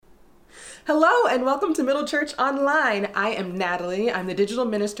Hello and welcome to Middle Church Online. I am Natalie. I'm the digital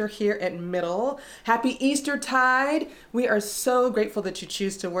minister here at Middle. Happy Eastertide. We are so grateful that you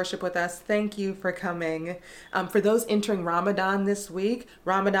choose to worship with us. Thank you for coming. For those entering Ramadan this week,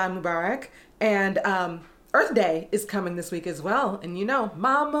 Ramadan Mubarak. And Earth Day is coming this week as well. And you know,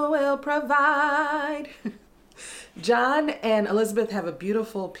 Mama will provide. John and Elizabeth have a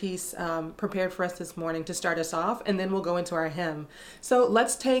beautiful piece prepared for us this morning to start us off, and then we'll go into our hymn. So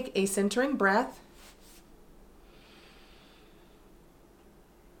let's take a centering breath.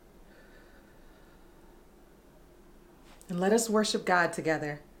 And let us worship God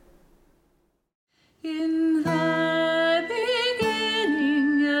together. In the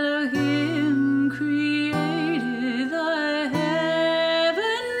beginning, Elohim created the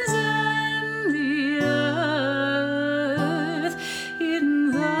heavens and the earth.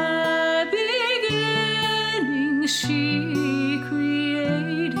 In the beginning, she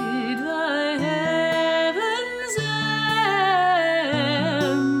created the heavens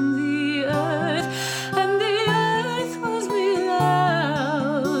and the earth, and the earth was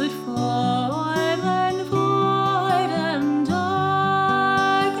without form and void, and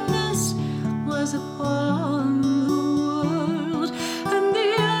darkness was upon the world, and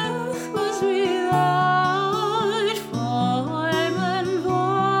the earth was without form and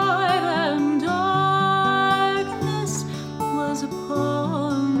void, and darkness was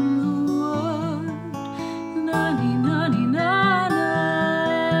upon the world. Nani, nani, na,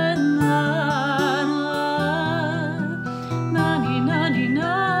 na, na, na. Nani, nani,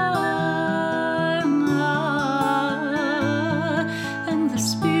 na, na. And the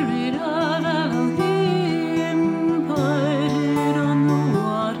spirit of Elohim parted on the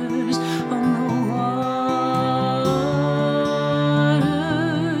waters,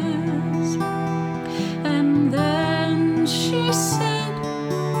 and then she said,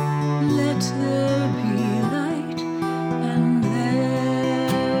 "Let there be light," and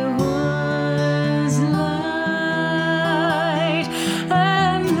there was light,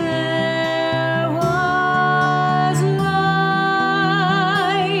 and there was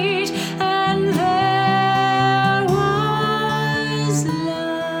light, and there was light.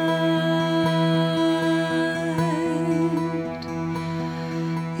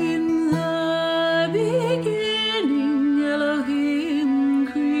 In the beginning, Elohim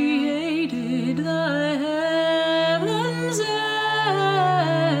created the heavens and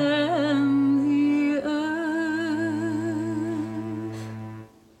the earth.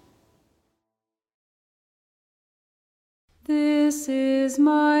 This is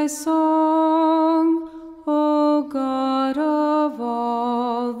my song, O God of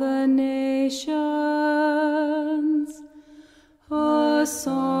all the nations, a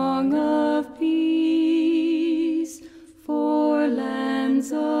song of peace for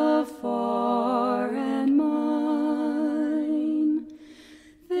lands afar and mine.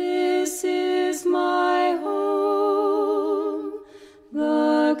 This is my home,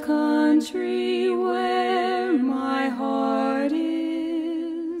 the country where my heart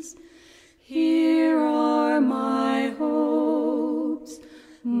is. Here are my hopes,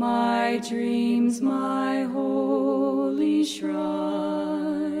 my dreams, my holy shrine.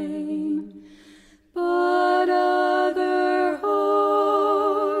 But other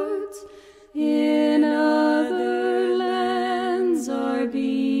hearts in other lands are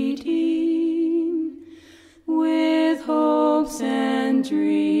beating with hopes and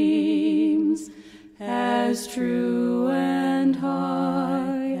dreams as true and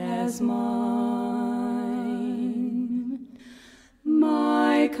high as mine.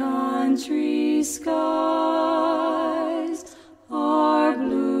 My country's skies are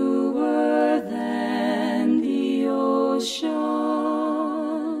bluer than the ocean,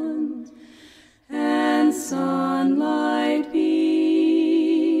 and sunlight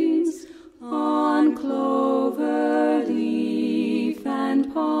beams on clover leaf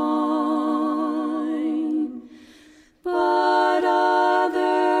and pine. But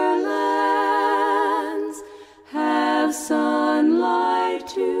other lands have sunlight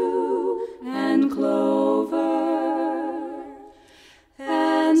too, and clover,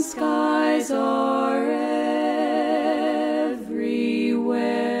 and skies are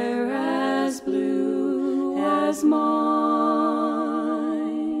everywhere as blue as mine.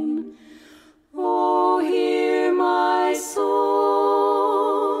 Oh, hear my song,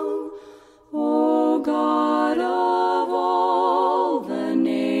 O God of all the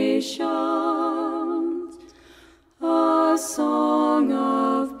nations, a song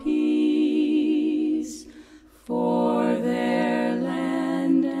of peace for their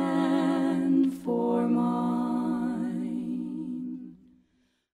land and for mine.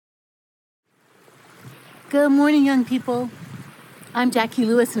 Good morning, young people. I'm Jackie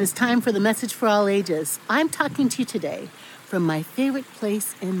Lewis, and it's time for the Message for All Ages. I'm talking to you today from my favorite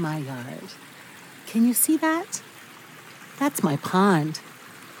place in my yard. Can you see that? That's my pond.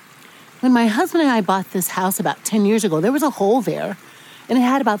 When my husband and I bought this house about 10 years ago, there was a hole there, and it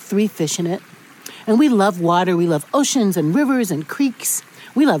had about 3 fish in it. And we love water. We love oceans and rivers and creeks.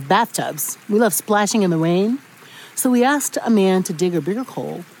 We love bathtubs. We love splashing in the rain. So we asked a man to dig a bigger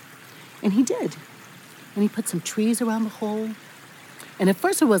hole, and he did. And he put some trees around the hole. And at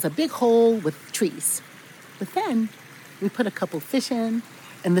first it was a big hole with trees. But then we put a couple fish in,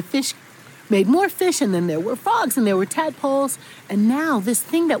 and the fish made more fish, and then there were frogs and there were tadpoles. And now this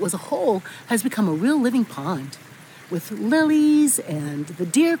thing that was a hole has become a real living pond with lilies, and the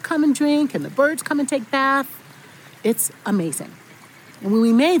deer come and drink, and the birds come and take bath. It's amazing. And when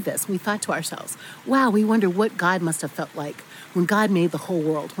we made this, we thought to ourselves, wow, we wonder what God must have felt like when God made the whole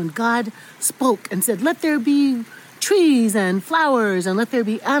world, when God spoke and said, let there be trees and flowers, and let there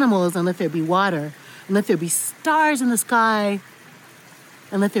be animals, and let there be water, and let there be stars in the sky,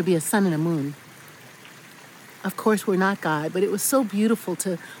 and let there be a sun and a moon. Of course, we're not God, but it was so beautiful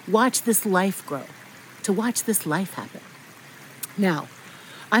to watch this life grow, to watch this life happen. Now,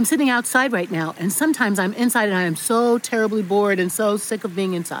 I'm sitting outside right now, and sometimes I'm inside and I am so terribly bored and so sick of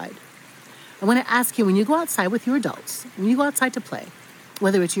being inside. I want to ask you, when you go outside with your adults, when you go outside to play,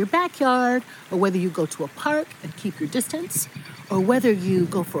 whether it's your backyard or whether you go to a park and keep your distance, or whether you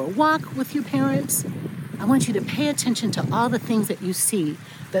go for a walk with your parents, I want you to pay attention to all the things that you see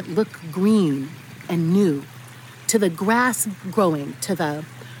that look green and new, to the grass growing, to the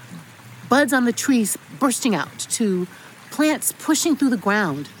buds on the trees bursting out, to plants pushing through the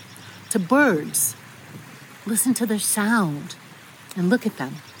ground, to birds. Listen to their sound and look at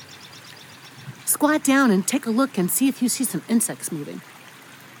them. Squat down and take a look and see if you see some insects moving.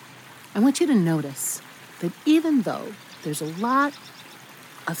 I want you to notice that even though there's a lot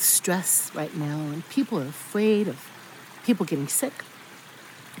of stress right now and people are afraid of people getting sick,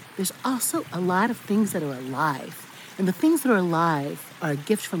 there's also a lot of things that are alive. And the things that are alive are a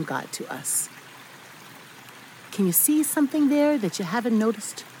gift from God to us. Can you see something there that you haven't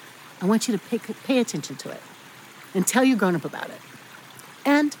noticed? I want you to pay attention to it and tell your grown-up about it.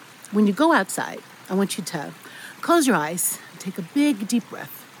 And when you go outside, I want you to close your eyes and take a big, deep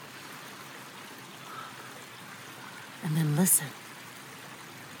breath. And then listen.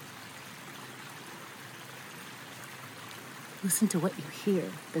 Listen to what you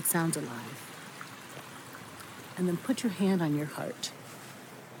hear that sounds alive. And then put your hand on your heart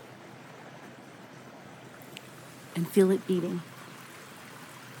and feel it beating,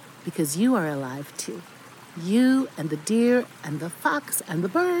 because you are alive too. You and the deer and the fox and the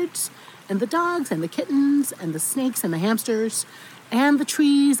birds and the dogs and the kittens and the snakes and the hamsters and the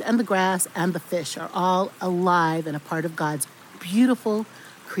trees and the grass and the fish are all alive and a part of God's beautiful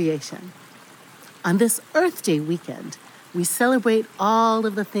creation. On this Earth Day weekend, we celebrate all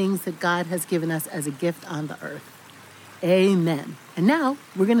of the things that God has given us as a gift on the earth. Amen. And now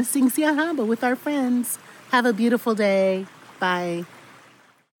we're going to sing Siahamba with our friends. Have a beautiful day. Bye.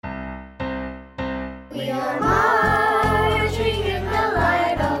 We are marching in the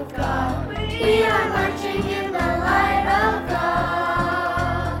light of God. We are marching in the light of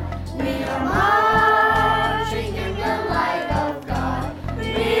God. We are marching in the light of God.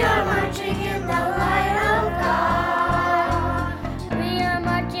 We are marching in the light of God. We are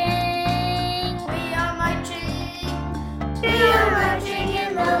marching. We are marching. We are marching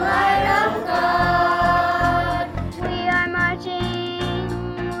in the light of God. We are marching.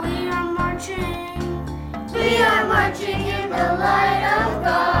 We are marching. We are marching in the light of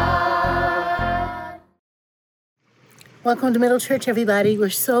God. Welcome to Middle Church, everybody. We're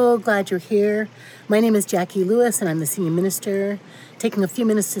so glad you're here. My name is Jackie Lewis, and I'm the senior minister, taking a few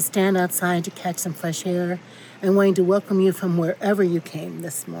minutes to stand outside to catch some fresh air and wanting to welcome you from wherever you came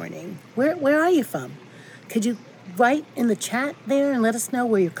this morning. Where are you from? Could you write in the chat there and let us know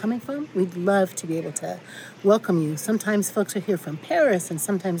where you're coming from? We'd love to be able to welcome you. Sometimes folks are here from Paris, and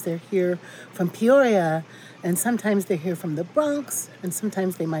sometimes they're here from Peoria, and sometimes they're here from the Bronx, and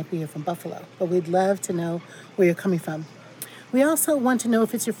sometimes they might be here from Buffalo. But we'd love to know where you're coming from. We also want to know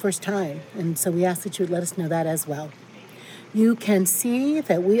if it's your first time, and so we ask that you would let us know that as well. You can see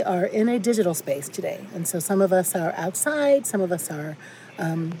that we are in a digital space today, and so some of us are outside, some of us are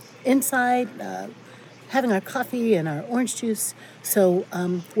inside, having our coffee and our orange juice. So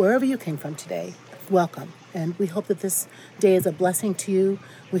wherever you came from today, welcome. And we hope that this day is a blessing to you.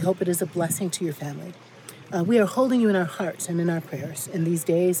 We hope it is a blessing to your family. We are holding you in our hearts and in our prayers in these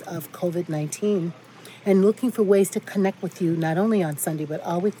days of COVID-19. and looking for ways to connect with you not only on Sunday, but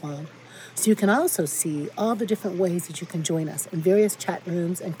all week long. So you can also see all the different ways that you can join us in various chat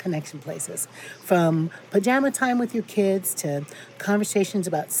rooms and connection places, from pajama time with your kids to conversations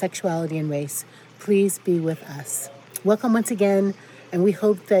about sexuality and race. Please be with us. Welcome once again, and we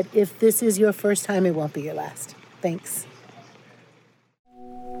hope that if this is your first time, it won't be your last. Thanks.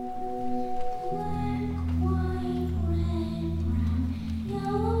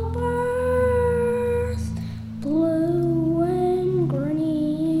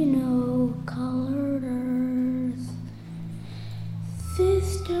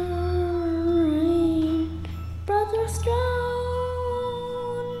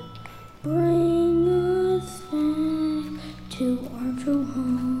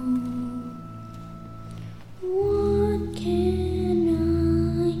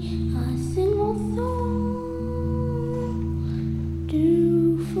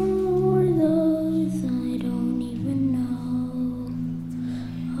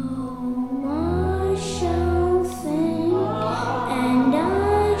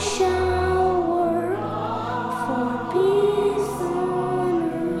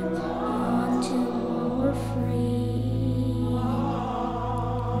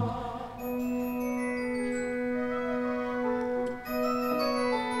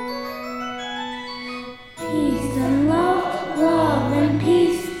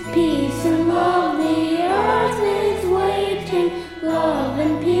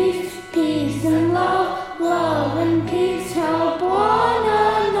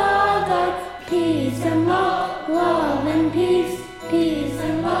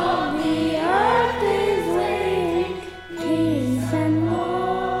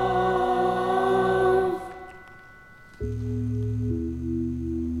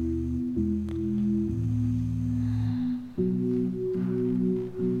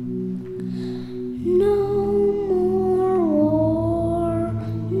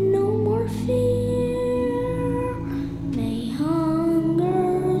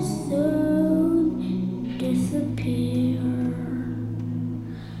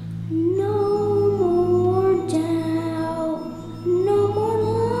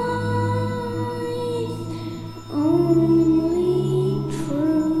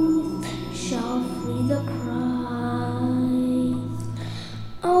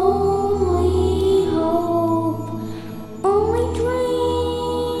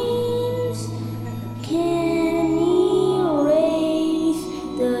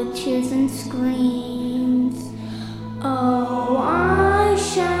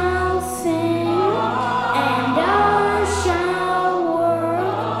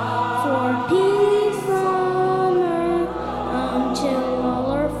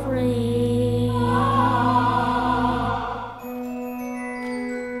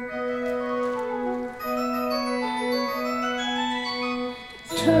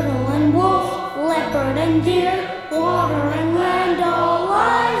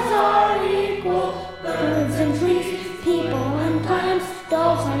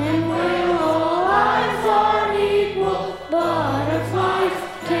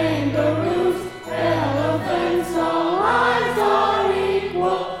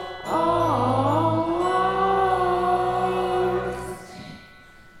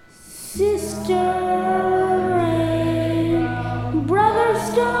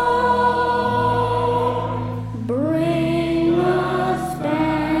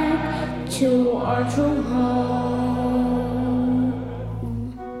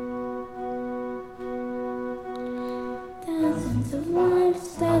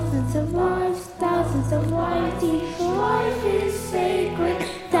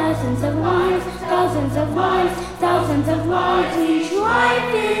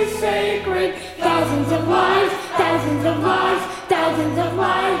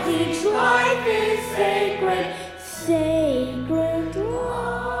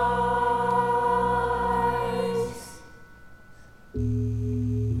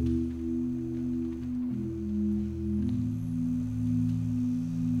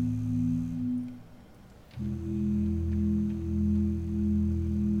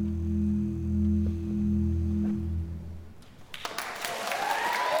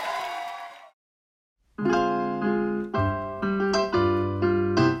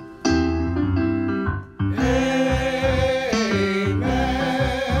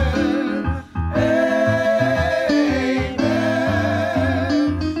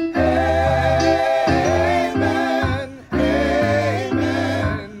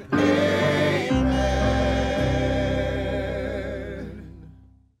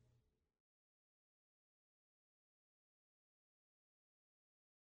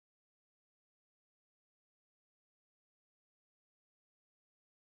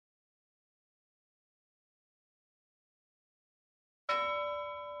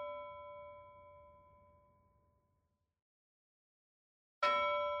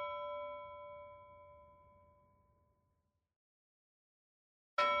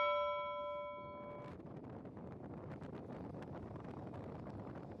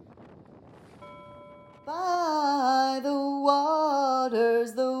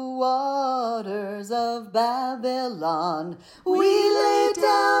 of Babylon. We lay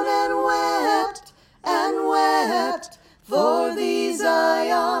down and wept for thee,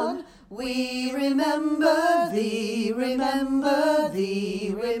 Zion. We remember thee, remember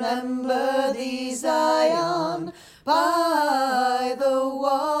thee, remember thee, Zion. By the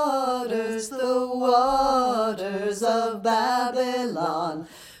waters of Babylon.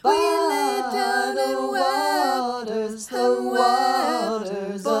 We lay down and wept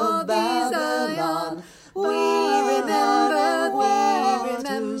of Babylon. We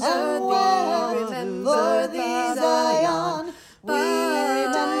remember thee, Zion. We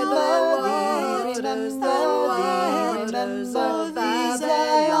remember thee,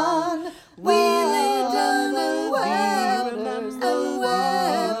 Zion. We lay down and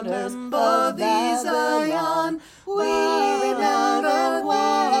wept for thee, Zion. We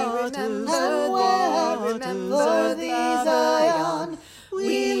remember thee, Zion. We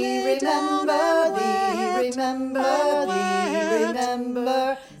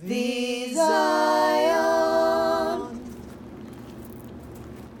remember thee, Zion.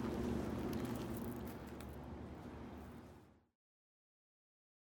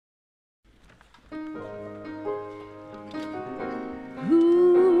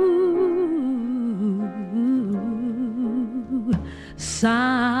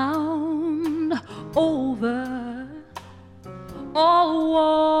 Sound over all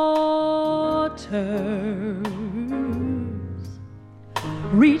waters,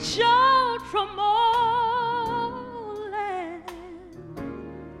 reach out from all lands.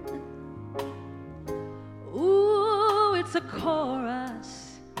 Ooh, it's a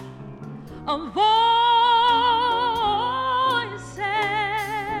chorus of voices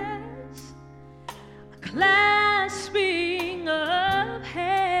clasping of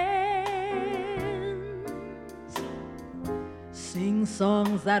hands, sing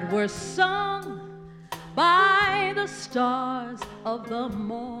songs that were sung by the stars of the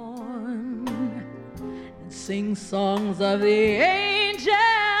morn, and sing songs of the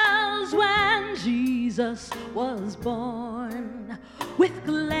angels when Jesus was born. With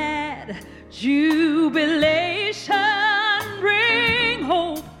glad jubilation bring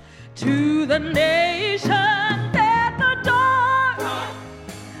hope to the nation that the dark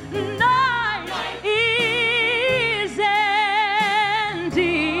night is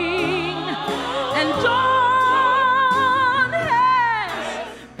ending and dawn has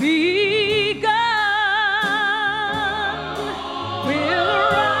begun. We'll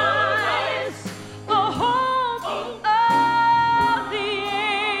rise the hope of the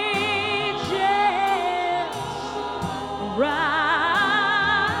ages,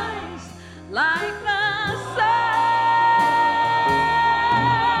 rise like the sun,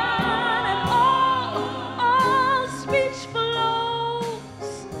 and all speech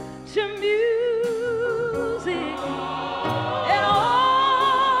flows to music, and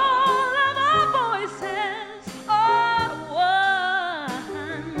all of our voices are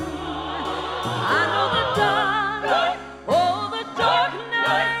one. I know the dark, oh, the dark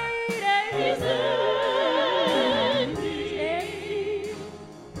night is ending,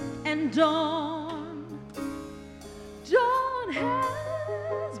 and dawn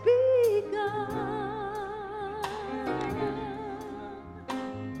has begun.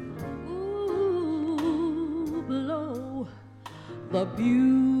 Ooh, blow the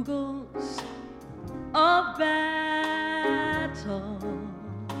bugles of battle.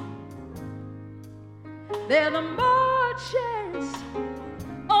 They're the marches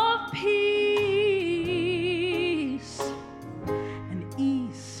of peace, and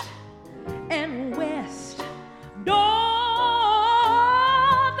east and west, north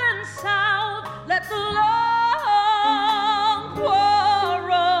and south, let the long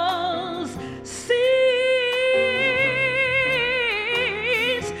quarrels cease.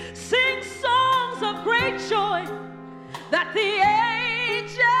 Sing songs of great joy that the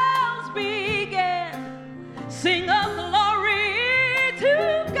angels began. Sing of glory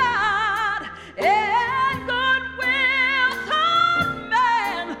to God and goodwill toward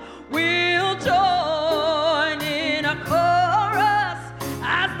man. We'll join in a chorus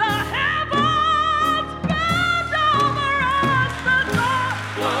as the heavens bend over us. The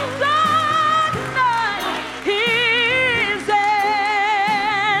dark night is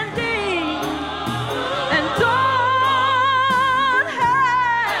ending, and dawn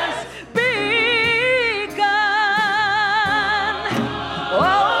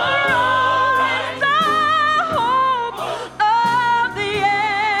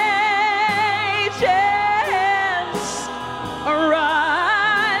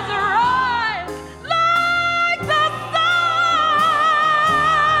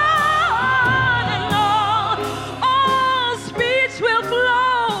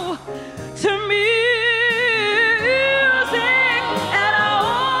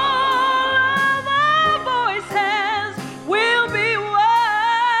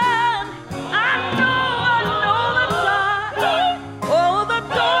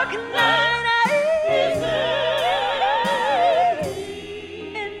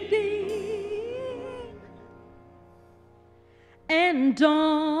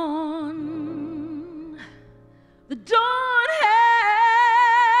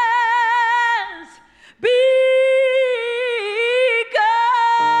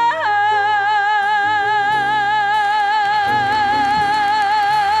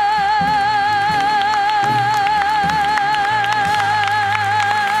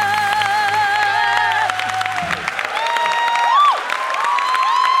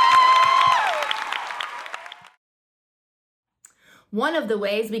one of the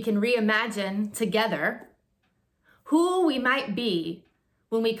ways we can reimagine together who we might be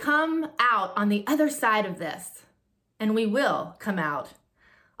when we come out on the other side of this, and we will come out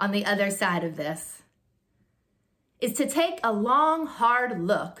on the other side of this, is to take a long, hard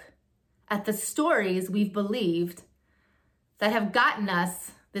look at the stories we've believed that have gotten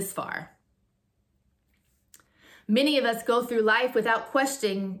us this far. Many of us go through life without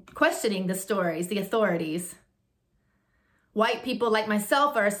questioning the stories, the authorities. White people like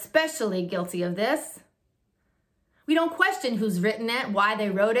myself are especially guilty of this. We don't question who's written it, why they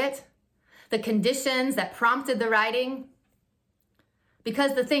wrote it, the conditions that prompted the writing,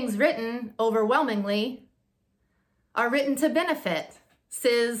 because the things written overwhelmingly are written to benefit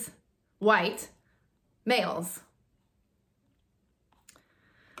cis, white males.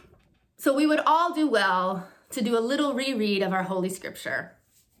 So we would all do well to do a little reread of our Holy Scripture.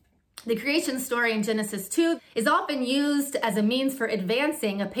 The creation story in Genesis 2 is often used as a means for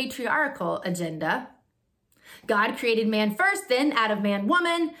advancing a patriarchal agenda. God created man first, then out of man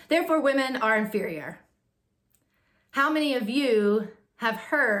woman, therefore women are inferior. How many of you have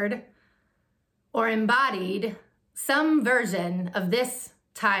heard or embodied some version of this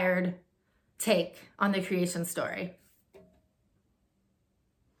tired take on the creation story?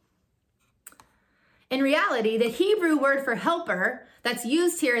 In reality, the Hebrew word for helper that's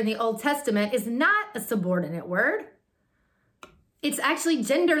used here in the Old Testament is not a subordinate word. It's actually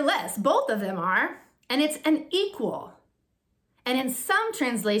genderless. Both of them are. And it's an equal. And in some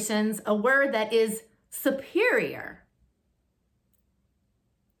translations, a word that is superior.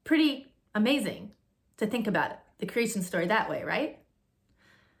 Pretty amazing to think about it, the creation story that way, right?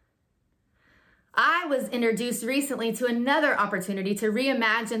 I was introduced recently to another opportunity to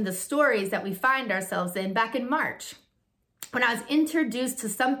reimagine the stories that we find ourselves in back in March, when I was introduced to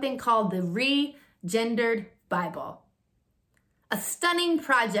something called the Regendered Bible, a stunning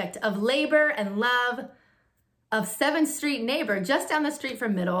project of labor and love of 7th Street neighbor just down the street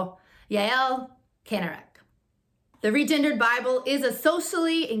from Middle, Yael Kanarek. The Regendered Bible is a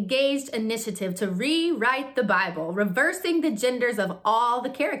socially engaged initiative to rewrite the Bible, reversing the genders of all the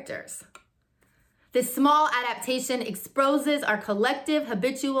characters. This small adaptation exposes our collective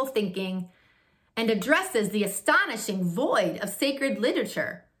habitual thinking and addresses the astonishing void of sacred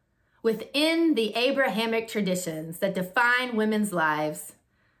literature within the Abrahamic traditions that define women's lives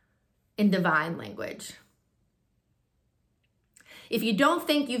in divine language. If you don't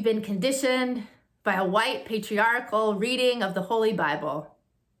think you've been conditioned by a white patriarchal reading of the Holy Bible,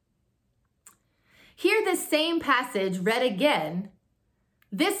 hear this same passage read again,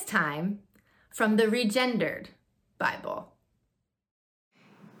 this time from the Regendered Bible.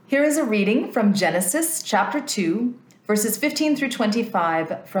 Here is a reading from Genesis chapter 2, verses 15 through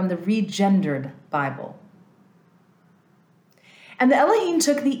 25 from the Regendered Bible. And the Elohim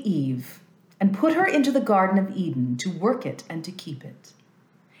took the Eve and put her into the Garden of Eden to work it and to keep it.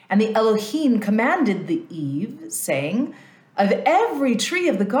 And the Elohim commanded the Eve, saying, Of every tree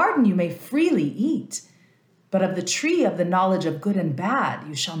of the garden you may freely eat, but of the tree of the knowledge of good and bad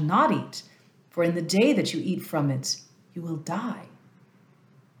you shall not eat, for in the day that you eat from it, you will die.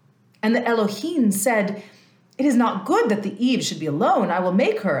 And the Elohim said, It is not good that the Eve should be alone. I will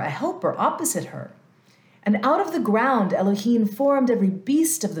make her a helper opposite her. And out of the ground Elohim formed every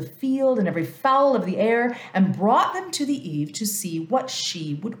beast of the field and every fowl of the air, and brought them to the Eve to see what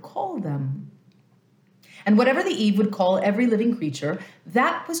she would call them. And whatever the Eve would call every living creature,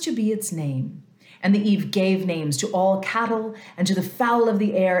 that was to be its name. And the Eve gave names to all cattle, and to the fowl of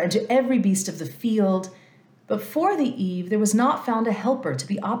the air, and to every beast of the field. But for the Eve there was not found a helper to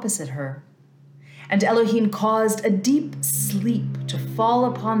be opposite her. And Elohim caused a deep sleep to fall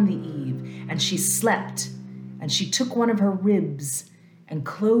upon the Eve, and she slept. And she took one of her ribs, and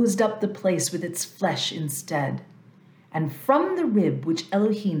closed up the place with its flesh instead. And from the rib which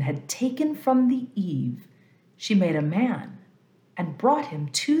Elohim had taken from the Eve, she made a man, and brought him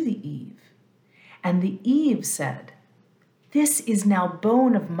to the Eve. And the Eve said, This is now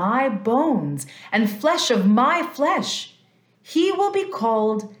bone of my bones, and flesh of my flesh. He will be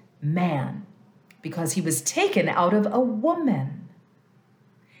called man, because he was taken out of a woman.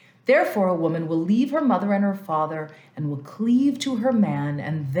 Therefore a woman will leave her mother and her father, and will cleave to her man,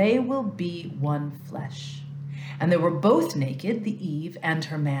 and they will be one flesh. And they were both naked, the Eve and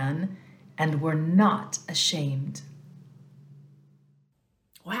her man, and were not ashamed.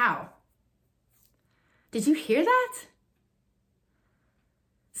 Wow. Did you hear that?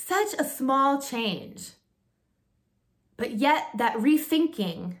 Such a small change. But yet that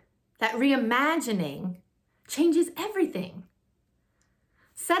rethinking, that reimagining changes everything.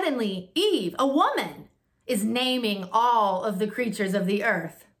 Suddenly, Eve, a woman, is naming all of the creatures of the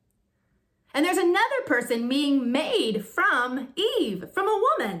earth. And there's another person being made from Eve, from a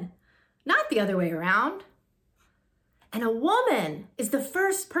woman, not the other way around. And a woman is the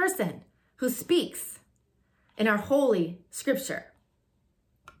first person who speaks in our holy scripture.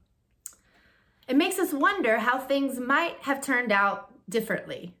 It makes us wonder how things might have turned out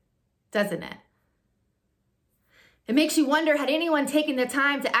differently, doesn't it? It makes you wonder, had anyone taken the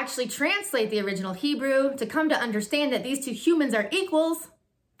time to actually translate the original Hebrew, to come to understand that these two humans are equals,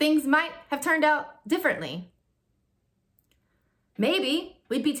 things might have turned out differently. Maybe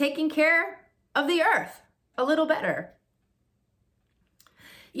we'd be taking care of the earth a little better.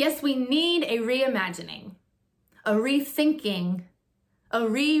 Yes, we need a reimagining, a rethinking, a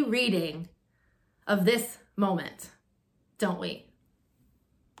rereading of this moment, don't we?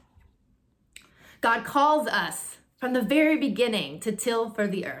 God calls us from the very beginning to till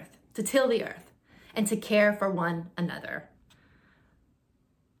the earth, and to care for one another.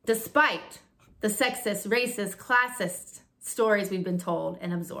 Despite the sexist, racist, classist stories we've been told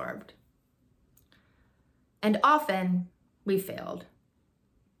and absorbed. And often we failed.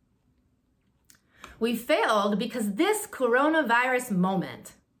 We failed because this coronavirus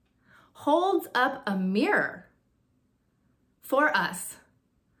moment holds up a mirror for us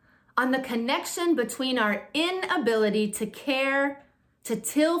on the connection between our inability to care, to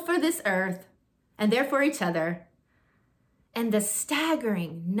till for this earth, and therefore each other, and the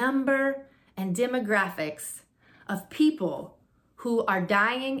staggering number and demographics of people who are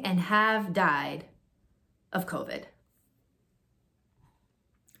dying and have died of COVID.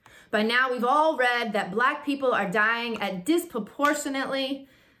 By now, we've all read that Black people are dying at disproportionately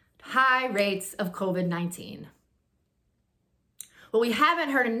high rates of COVID-19. What we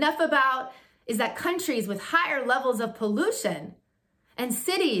haven't heard enough about is that countries with higher levels of pollution and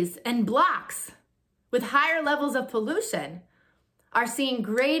cities and blocks with higher levels of pollution are seeing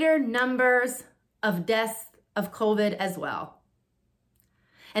greater numbers of deaths of COVID as well.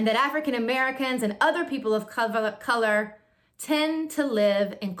 And that African Americans and other people of color tend to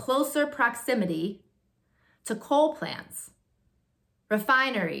live in closer proximity to coal plants,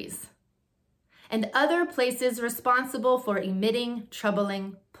 refineries, and other places responsible for emitting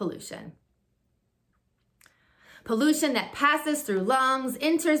troubling pollution. Pollution that passes through lungs,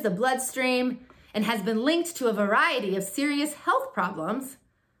 enters the bloodstream, and has been linked to a variety of serious health problems,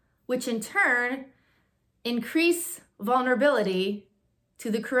 which in turn increase vulnerability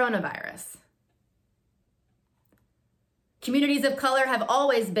to the coronavirus. Communities of color have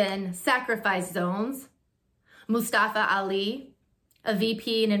always been sacrifice zones. Mustafa Ali, a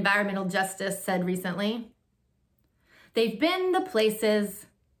VP in environmental justice, said recently, they've been the places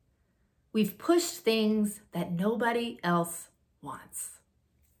we've pushed things that nobody else wants.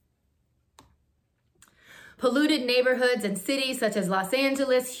 Polluted neighborhoods and cities such as Los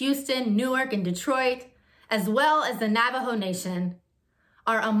Angeles, Houston, Newark, and Detroit, as well as the Navajo Nation,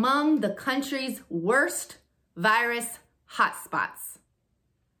 are among the country's worst virus hotspots.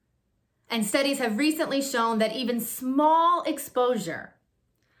 And studies have recently shown that even small exposure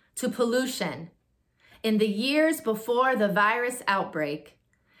to pollution in the years before the virus outbreak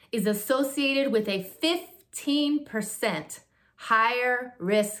is associated with a 15% higher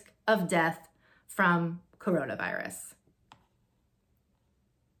risk of death from coronavirus.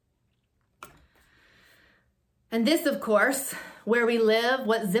 And this, of course, where we live,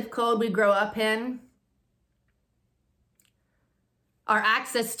 what zip code we grow up in, our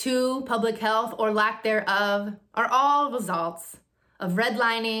access to public health or lack thereof are all results of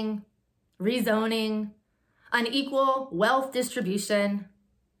redlining, rezoning, unequal wealth distribution,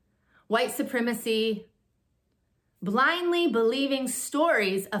 white supremacy, blindly believing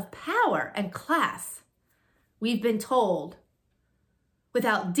stories of power and class we've been told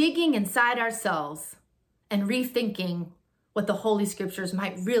without digging inside ourselves and rethinking what the Holy Scriptures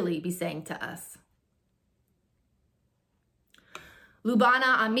might really be saying to us.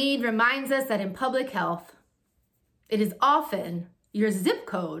 Lubana Ahmed reminds us that in public health, it is often your zip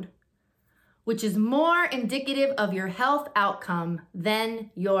code which is more indicative of your health outcome than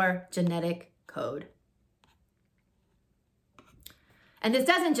your genetic code. And this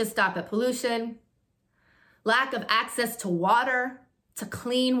doesn't just stop at pollution. Lack of access to water, to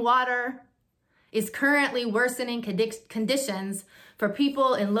clean water, is currently worsening conditions for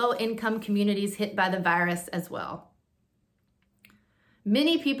people in low-income communities hit by the virus as well.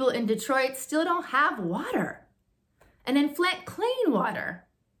 Many people in Detroit still don't have water, and in Flint, clean water.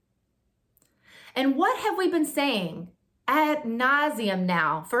 And what have we been saying ad nauseum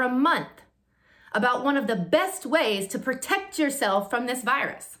now for a month about one of the best ways to protect yourself from this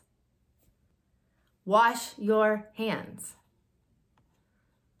virus? Wash your hands.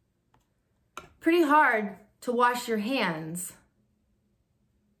 Pretty hard to wash your hands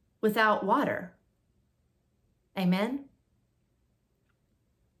without water. Amen?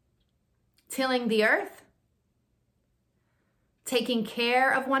 Tilling the earth, taking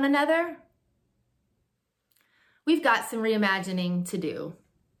care of one another. We've got some reimagining to do.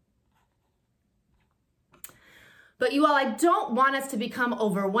 But you all, I don't want us to become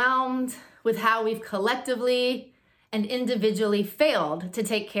overwhelmed with how we've collectively and individually failed to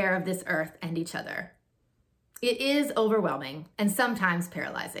take care of this earth and each other. It is overwhelming and sometimes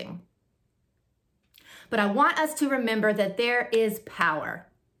paralyzing. But I want us to remember that there is power.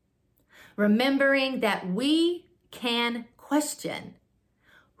 Remembering that we can question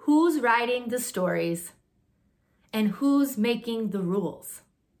who's writing the stories and who's making the rules.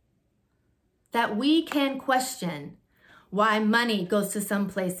 That we can question why money goes to some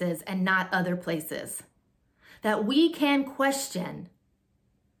places and not other places. That we can question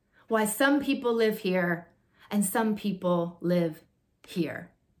why some people live here and some people live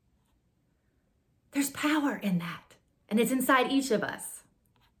here. There's power in that, and it's inside each of us.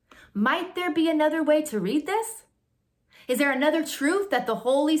 Might there be another way to read this? Is there another truth that the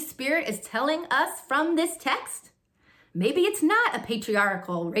Holy Spirit is telling us from this text? Maybe it's not a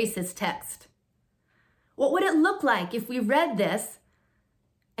patriarchal, racist text. What would it look like if we read this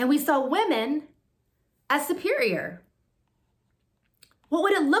and we saw women as superior? What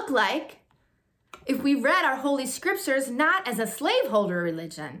would it look like if we read our Holy Scriptures not as a slaveholder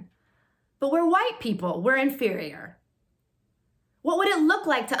religion, but we're white people, we're inferior? What would it look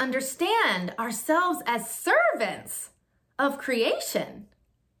like to understand ourselves as servants of creation?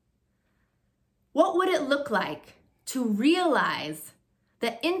 What would it look like to realize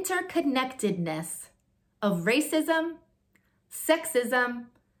the interconnectedness of racism, sexism,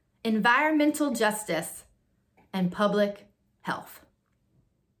 environmental justice, and public health?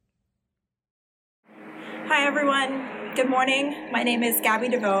 Hi everyone, good morning. My name is Gabby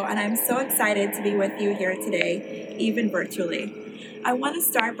DeVoe and I'm so excited to be with you here today, even virtually. I want to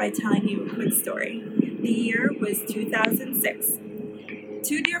start by telling you a quick story. The year was 2006.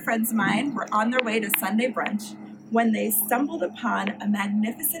 Two dear friends of mine were on their way to Sunday brunch when they stumbled upon a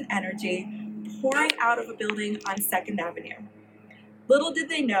magnificent energy pouring out of a building on 2nd Avenue. Little did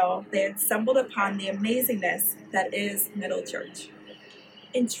they know they had stumbled upon the amazingness that is Middle Church.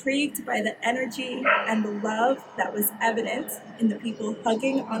 Intrigued by the energy and the love that was evident in the people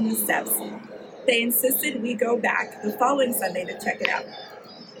hugging on the steps, they insisted we go back the following Sunday to check it out.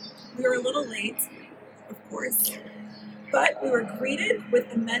 We were a little late, of course, but we were greeted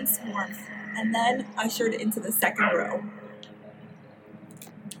with immense warmth and then ushered into the 2nd row.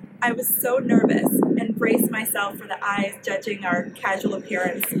 I was so nervous and braced myself for the eyes judging our casual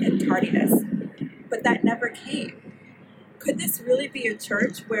appearance and tardiness, but that never came. Could this really be a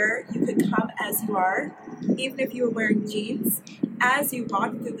church where you could come as you are, even if you were wearing jeans, as you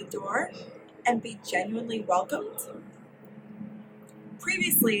walked through the door, and be genuinely welcomed?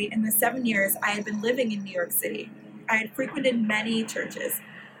 Previously, in the 7 years I had been living in New York City, I had frequented many churches,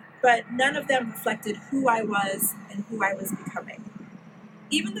 but none of them reflected who I was and who I was becoming.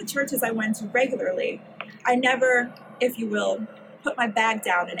 Even the churches I went to regularly, I never, if you will, put my bag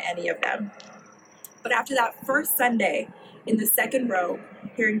down in any of them. But after that first Sunday in the 2nd row,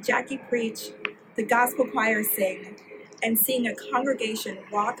 hearing Jackie preach, the gospel choir sing, and seeing a congregation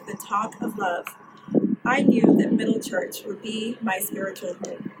walk the talk of love, I knew that Middle Church would be my spiritual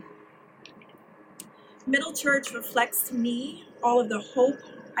home. Middle Church reflects to me all of the hope,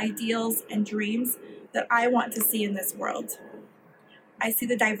 ideals, and dreams that I want to see in this world. I see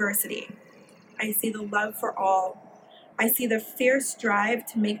the diversity. I see the love for all. I see the fierce drive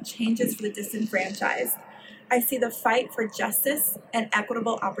to make changes for the disenfranchised. I see the fight for justice and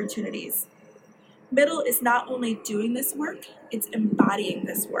equitable opportunities. Middle is not only doing this work, it's embodying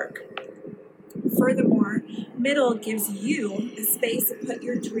this work. Furthermore, Middle gives you the space to put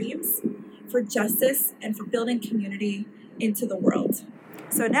your dreams for justice and for building community into the world.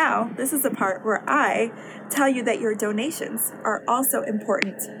 So now, this is the part where I tell you that your donations are also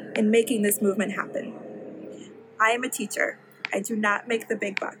important in making this movement happen. I am a teacher. I do not make the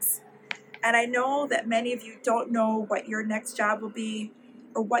big bucks. And I know that many of you don't know what your next job will be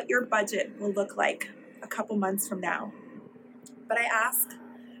or what your budget will look like a couple months from now. But I ask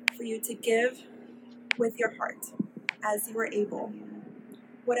for you to give with your heart as you are able,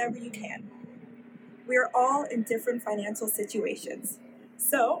 whatever you can. We are all in different financial situations.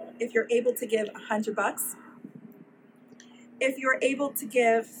 So if you're able to give $100, if you're able to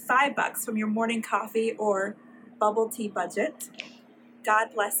give $5 from your morning coffee or bubble tea budget, God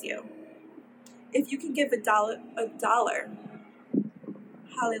bless you. If you can give a dollar,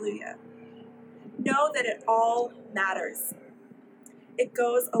 hallelujah. Know that it all matters. It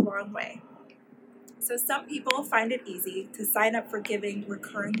goes a long way. So some people find it easy to sign up for giving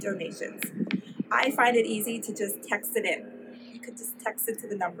recurring donations. I find it easy to just text it in. You could just text it to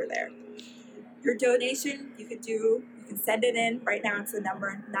the number there. Your donation, you can send it in right now to the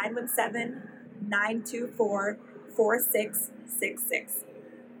number 917-924-4666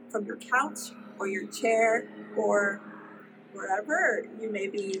 from your couch or your chair or wherever you may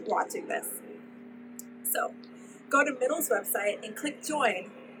be watching this. So go to Middle's website and click join,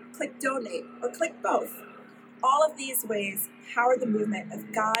 click donate, or click both. All of these ways power the movement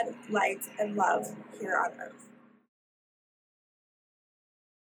of God, light, and love here on earth.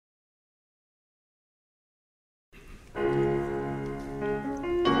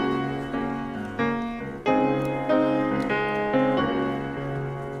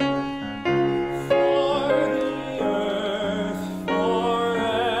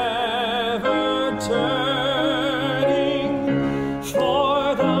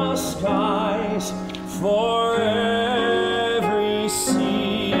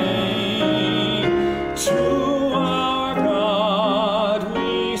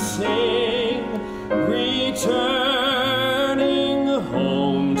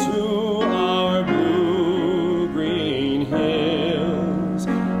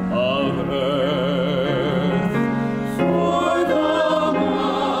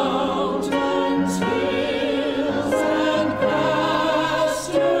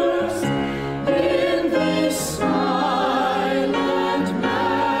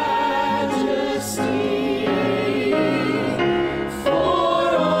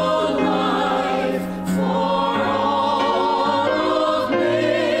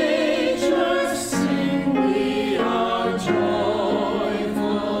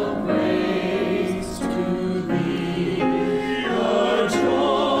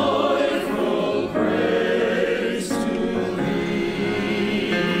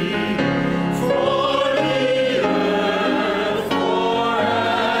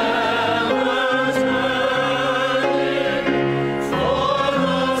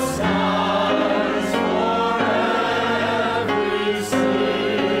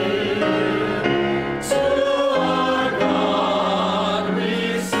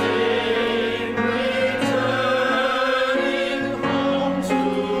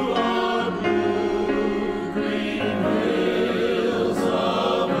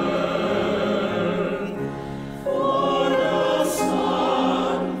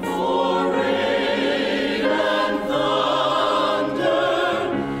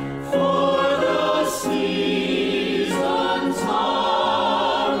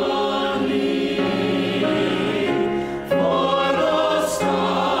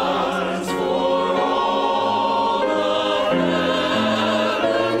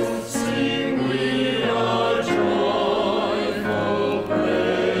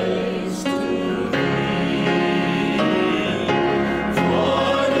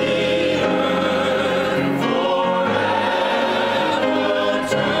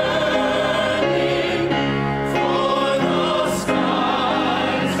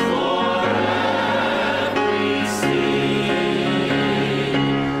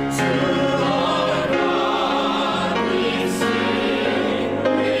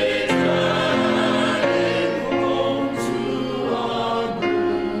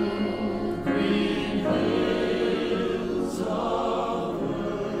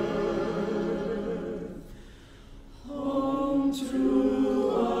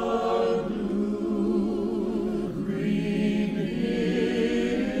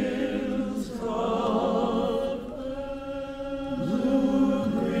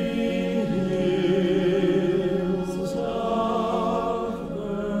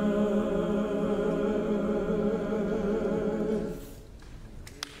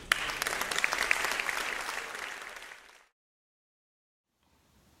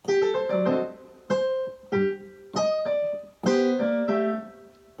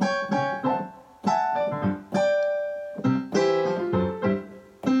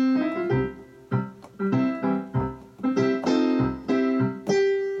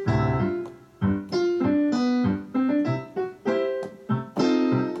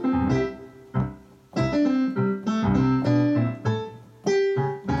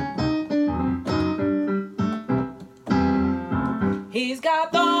 He's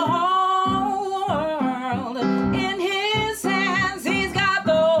got the whole world in his hands. He's got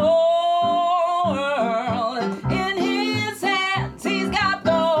the whole world in his hands. He's got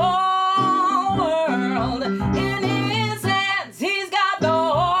the whole world in his hands. He's got the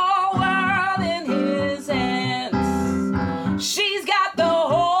whole world in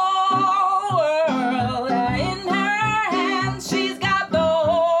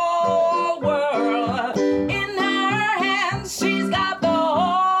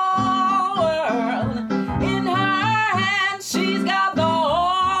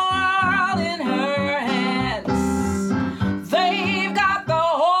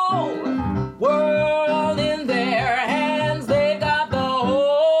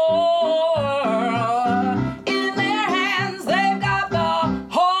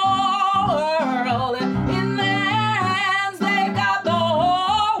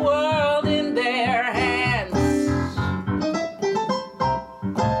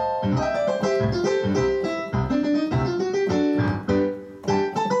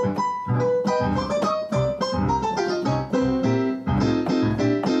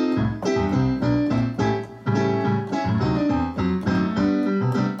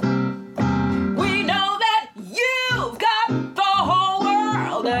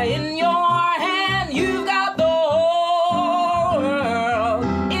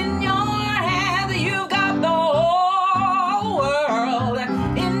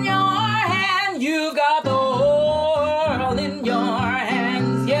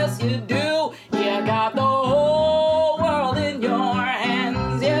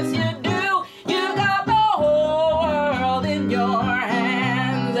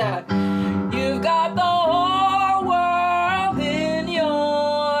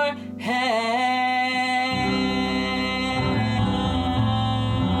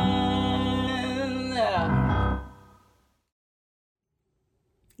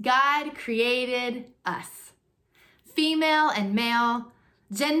God created us, female and male,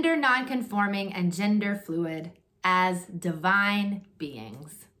 gender nonconforming and gender fluid, as divine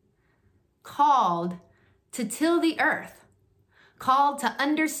beings, called to till the earth, called to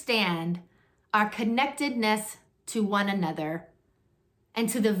understand our connectedness to one another and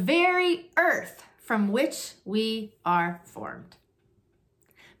to the very earth from which we are formed.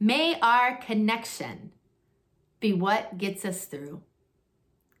 May our connection be what gets us through.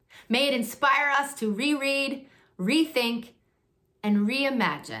 May it inspire us to reread, rethink, and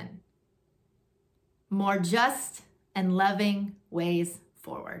reimagine more just and loving ways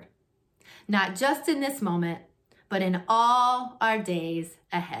forward. Not just in this moment, but in all our days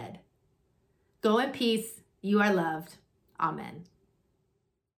ahead. Go in peace. You are loved. Amen.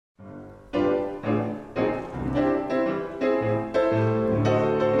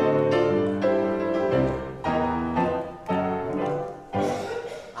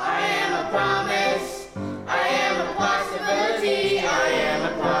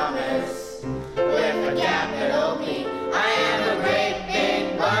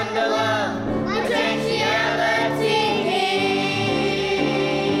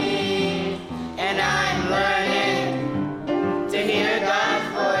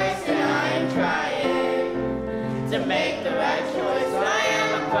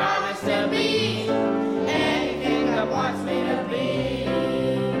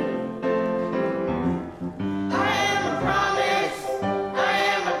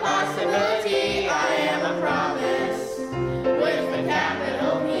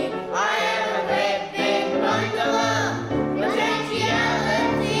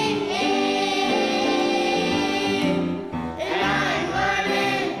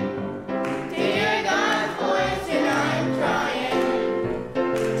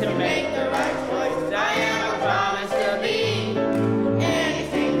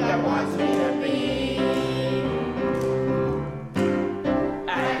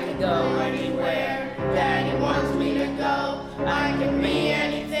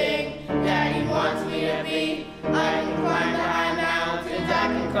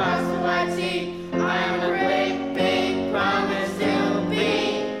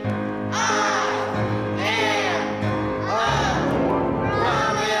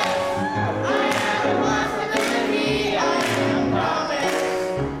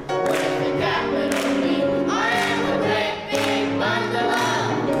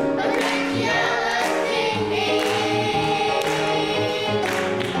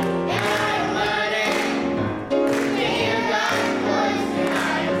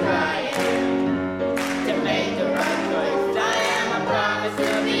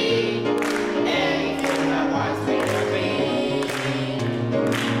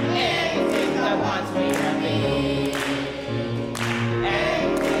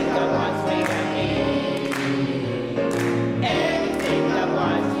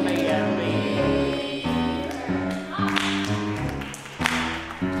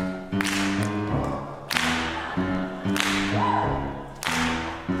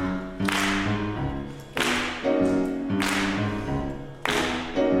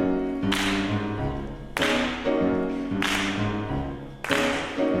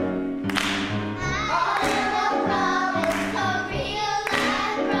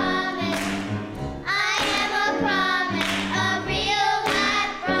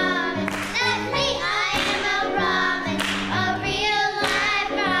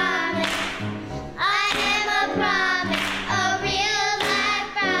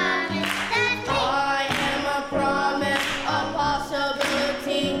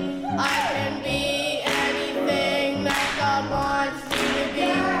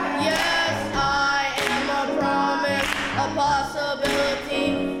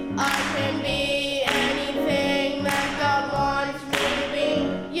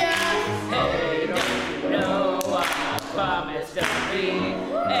 Promise to be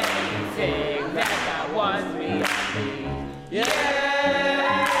anything